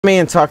Me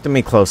and talk to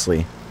me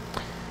closely.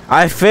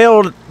 I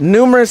failed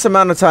numerous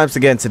amount of times to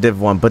get into Div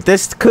 1, but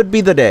this could be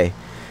the day.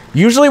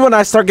 Usually when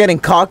I start getting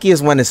cocky is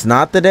when it's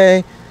not the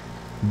day,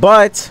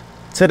 but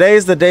today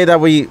is the day that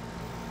we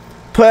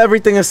put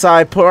everything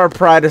aside, put our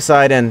pride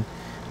aside, and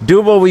do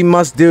what we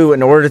must do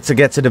in order to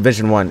get to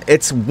Division 1.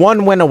 It's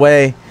one win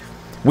away.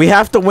 We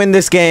have to win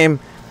this game.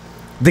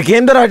 The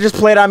game that I just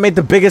played, I made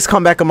the biggest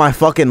comeback of my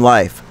fucking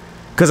life.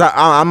 Because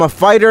I'm a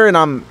fighter and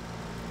I'm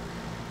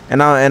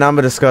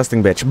a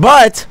disgusting bitch.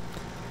 But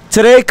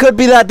today could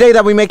be that day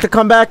that we make the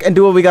comeback and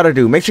do what we gotta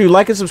do. Make sure you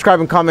like and subscribe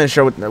and comment and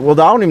share with. Well,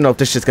 I don't even know if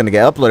this shit's gonna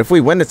get uploaded. If we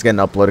win, it's getting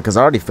uploaded because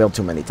I already failed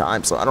too many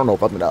times. So I don't know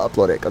if I'm gonna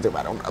upload it. Because if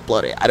I don't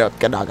upload it,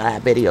 I'm not gonna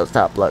have videos to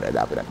upload it.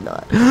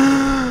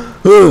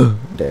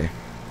 Day.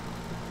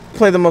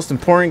 Play the most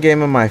important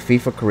game of my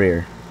FIFA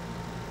career.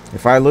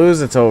 If I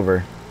lose, it's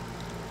over.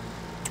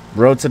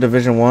 Road to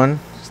Division 1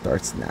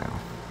 starts now.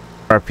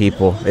 Our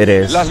people, it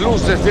is. No,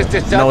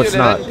 it's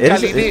not.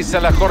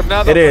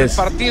 It is.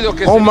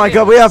 Oh my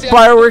God, we have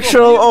fireworks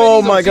show.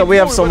 Oh my God, we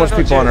have so much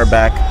people on our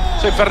back.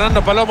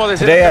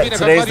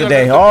 Today's the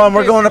day. Oh, and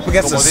we're going up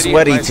against a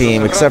sweaty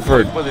team, except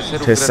for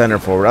his center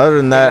forward. Other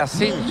than that,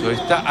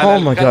 oh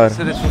my God,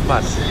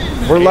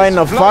 we're lighting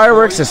up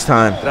fireworks this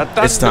time.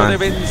 It's time.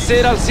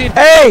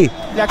 Hey,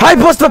 hype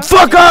us the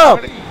fuck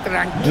up!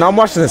 Now I'm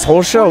watching this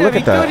whole show. Look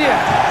at that.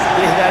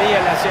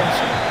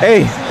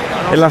 Hey,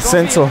 el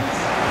ascenso.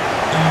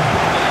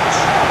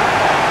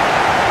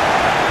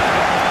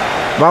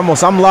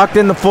 Vamos, I'm locked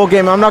in the full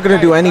game. I'm not going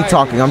to do any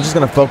talking. I'm just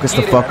going to focus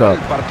the fuck up.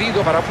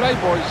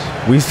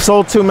 We've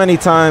sold too many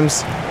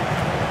times.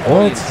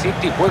 What?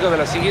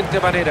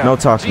 No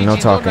talking, no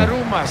talking.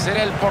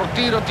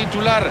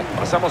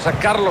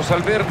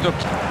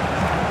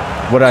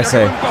 What did I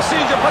say?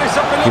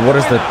 What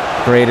is the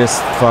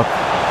greatest fuck?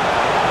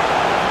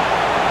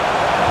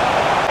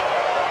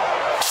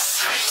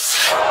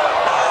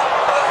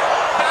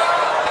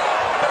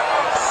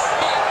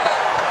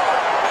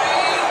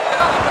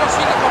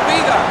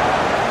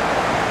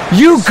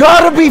 You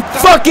gotta be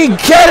fucking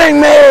kidding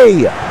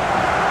me!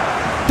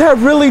 That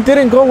really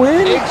didn't go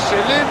in?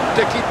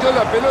 Excelente, quitó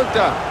la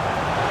pelota.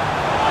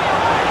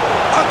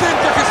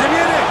 Atento que se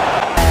viene.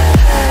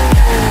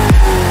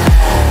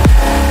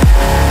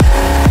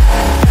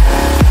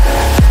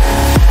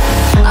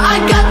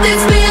 I got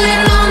this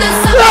feeling on the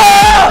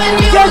side.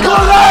 ¡Qué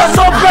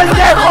golazo,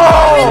 pendejo!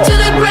 To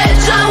the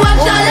bridge, I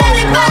watch I let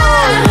it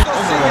burn.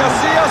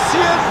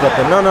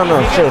 No,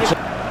 chill.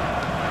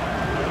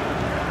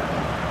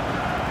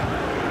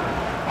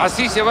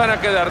 Así se van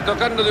a quedar,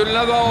 tocando de un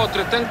lado a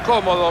otro, están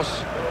cómodos.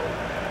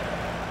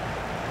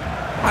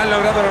 Han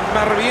logrado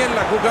armar bien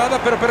la jugada,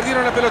 pero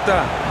perdieron la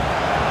pelota.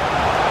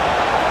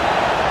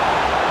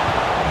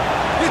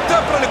 Y está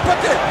para el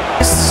empate.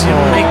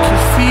 Make you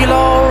feel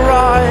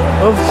alright.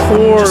 Of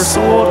course.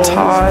 I'm so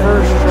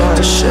tired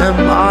to share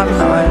my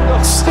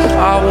nights.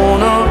 I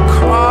wanna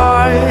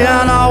cry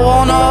and I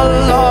wanna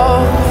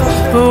love,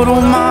 but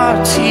all my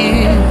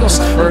tears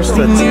First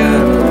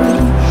attempt.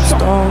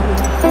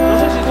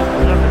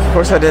 Of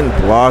course I didn't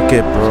block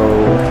it,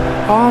 bro.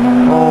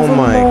 Oh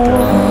my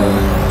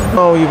God.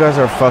 Oh, you guys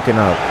are fucking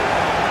up.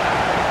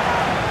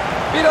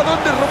 Mira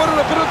dónde robaron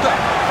la pelota.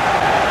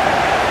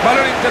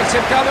 Balón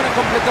interceptado, no ha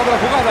completado la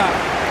jugada.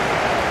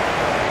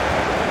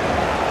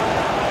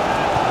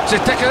 Se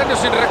está quedando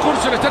sin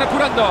recursos, le están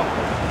apurando.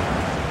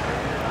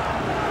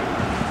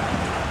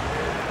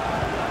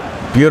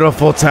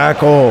 Beautiful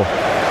tackle.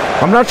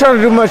 I'm not trying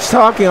to do much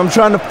talking. I'm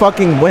trying to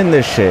fucking win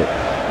this shit.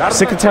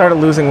 Sick and tired of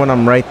losing when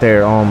I'm right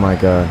there. Oh my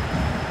God.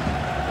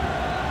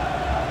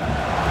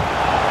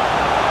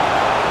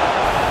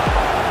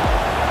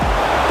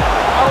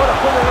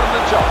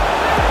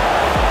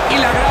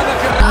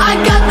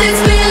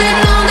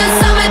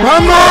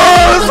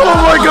 Vamos! Oh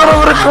my God, I'm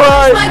gonna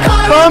cry!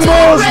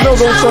 Vamos! No,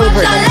 don't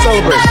celebrate, don't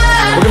celebrate.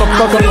 We're gonna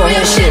fuck up the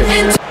whole shit.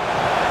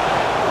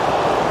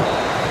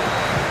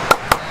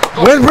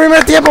 Buen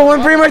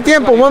primer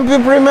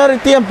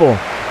tiempo.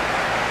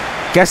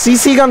 Que así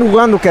sigan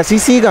jugando, que así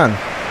sigan.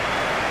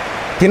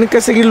 Tienen que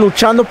seguir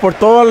luchando por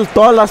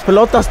todas las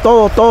pelotas,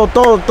 todo. Oh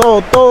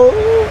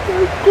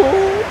my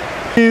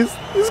God.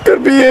 This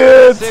could be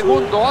it.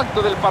 Segundo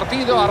acto del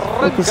partido,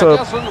 arranca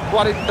ya, son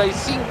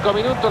 45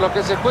 minutos lo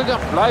que se juega.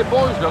 Fly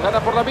Boys lo gana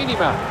por la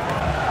mínima.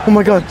 Oh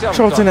my God,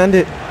 Charlton, end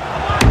it.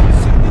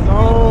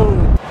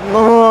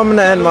 No, I'm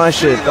gonna end my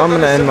shit. I'm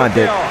gonna end my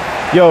dick.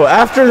 Yo,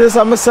 after this,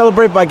 I'm gonna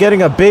celebrate by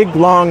getting a big,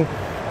 long.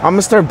 I'm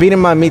gonna start beating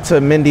my meat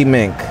to Mindy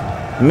Mink,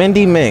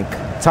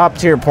 top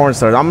tier porn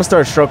star. I'm gonna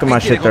start stroking my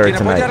shit there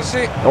tonight.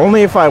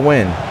 Only if I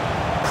win.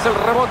 Es el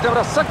rebote,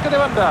 ahora saque de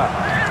banda.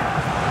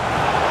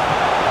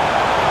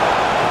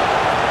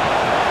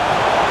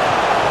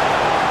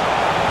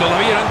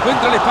 Todavía no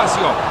encuentra el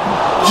espacio.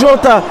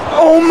 Jota,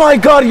 oh my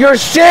God, your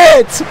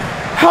shit!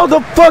 How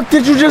the fuck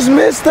did you just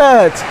miss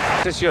that?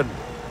 Sesión.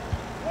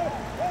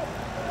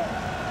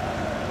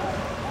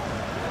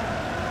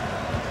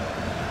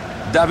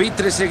 David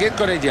Trezeguet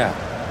con ella.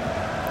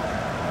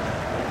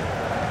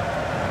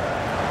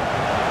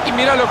 Y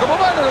míralo, como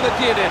va, no lo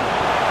detienen.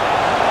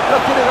 Lo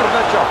tiene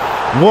Garnacho.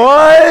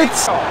 What?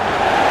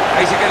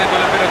 Ahí se queda con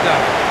la pelota.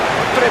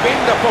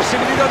 Tremenda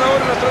posibilidad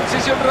ahora en la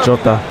transición rápida.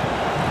 Jota.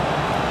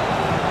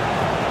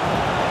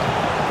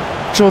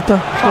 Jota,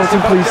 Pase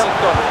para please.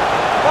 Charlton.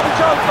 Bobby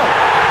Charlton.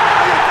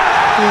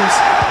 Please.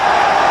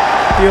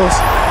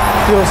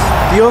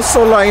 Dios,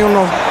 solo hay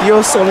uno.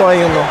 Dios, solo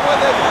hay uno.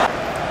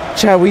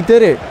 Chad, we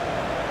did it.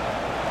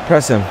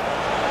 Press him.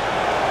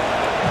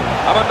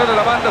 Abandona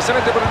la banda, se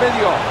mete por el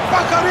medio.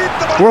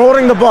 We're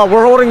holding the ball.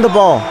 We're holding the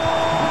ball.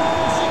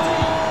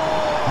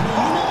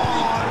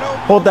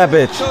 Hold that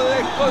bitch.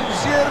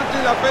 Desconcierto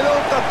y la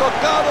pelota ha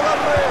tocado la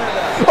red.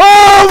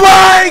 Oh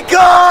my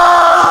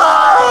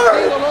God!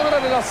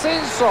 Logran el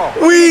ascenso.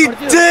 We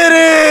did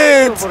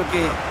it!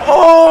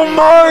 Oh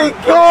my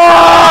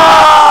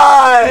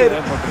God!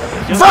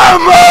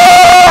 Vamos!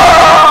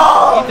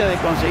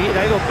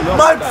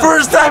 My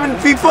first time in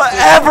FIFA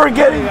ever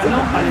getting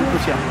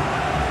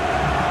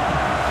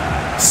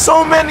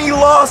so many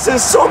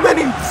losses, so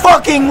many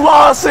fucking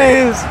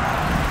losses.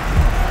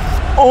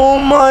 Oh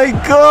my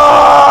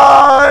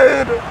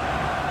God!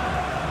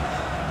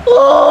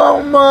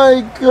 Oh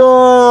my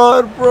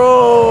God,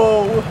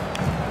 bro!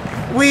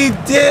 We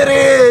did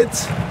it!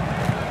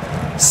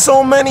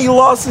 So many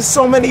losses,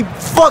 so many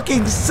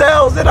fucking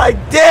sales, and I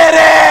did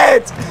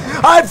it!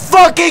 I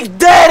fucking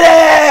did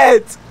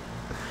it!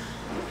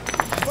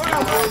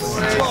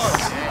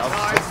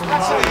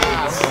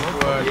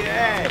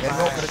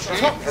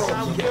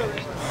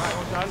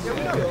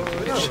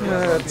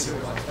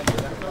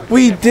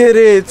 We did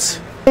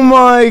it! Oh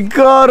my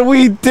God,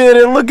 we did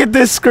it! Look at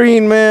this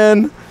screen,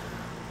 man!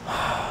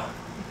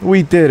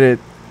 We did it.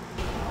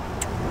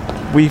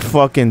 We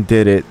fucking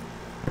did it.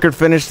 Record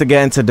finished to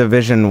get into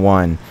Division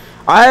 1.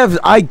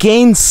 I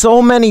gained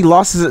so many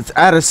losses.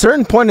 At a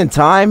certain point in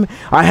time,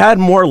 I had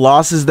more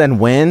losses than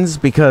wins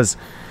because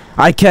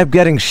I kept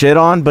getting shit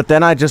on, but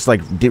then I just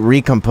like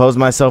recomposed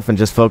myself and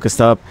just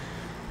focused up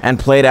and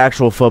played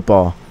actual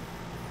football.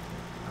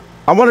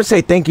 I want to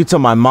say thank you to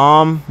my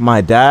mom,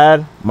 my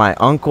dad, my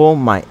uncle,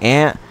 my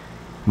aunt,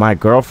 my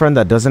girlfriend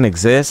that doesn't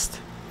exist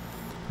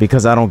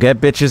because I don't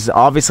get bitches.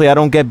 Obviously, I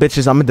don't get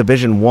bitches. I'm in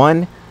Division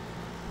 1.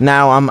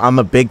 Now I'm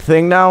a big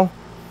thing now.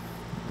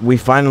 We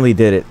finally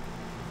did it.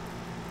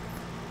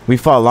 We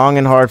fought long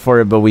and hard for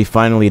it, but we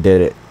finally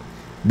did it.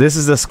 This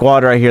is the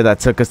squad right here that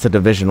took us to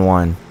Division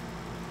 1.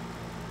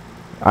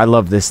 I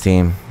love this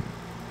team.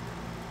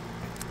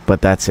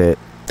 But that's it.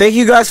 Thank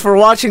you guys for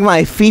watching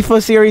my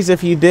FIFA series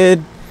if you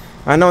did.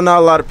 I know not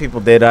a lot of people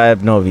did. I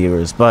have no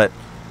viewers, but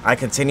I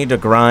continue to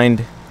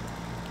grind.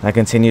 I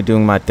continue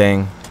doing my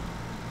thing.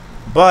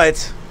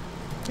 But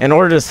in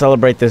order to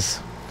celebrate this,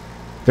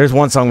 there's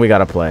one song we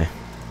gotta play.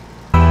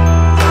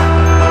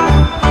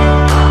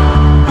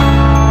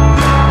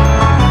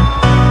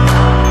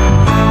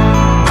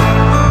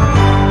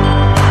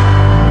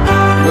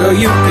 Well,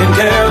 you can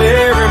tell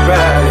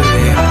everybody.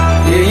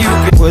 Yeah, you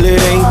can. Well,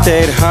 it ain't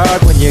that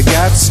hard when you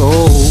got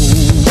soul.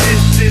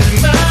 This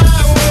is my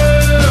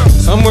world.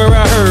 Somewhere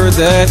I heard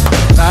that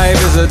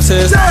life is a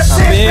test. I've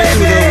been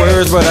through the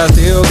worst, but I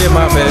still get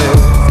my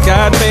best.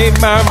 God made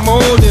my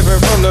mold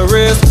different from the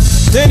rest.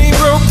 Then he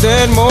broke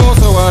that mold,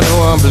 so I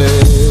know I'm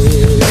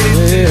blessed.